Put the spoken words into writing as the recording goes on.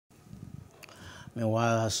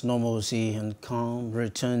Meanwhile, as normalcy and calm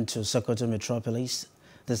return to Sokoto metropolis,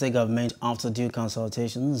 the state government, after due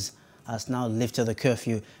consultations, has now lifted the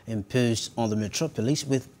curfew imposed on the metropolis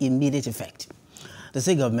with immediate effect. The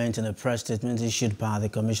state government, in a press statement issued by the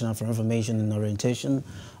Commissioner for Information and Orientation,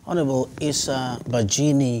 Honorable Issa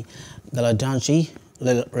Bajini Galadanchi,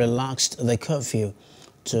 relaxed the curfew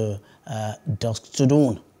to dusk to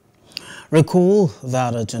dawn. Recall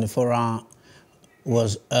that a 24-hour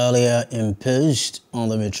was earlier imposed on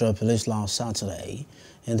the metropolis last Saturday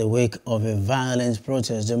in the wake of a violent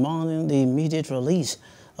protest demanding the immediate release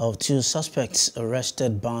of two suspects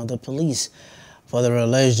arrested by the police for their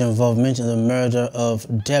alleged involvement in the murder of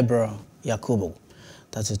Deborah Yakubu.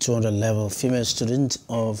 That's a 200-level female student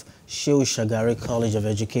of Shehu Shagari College of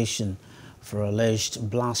Education for alleged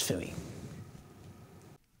blasphemy.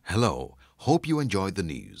 Hello, hope you enjoyed the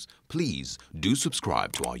news. Please do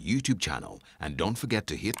subscribe to our YouTube channel and don't forget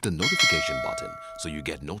to hit the notification button so you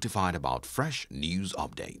get notified about fresh news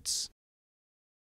updates.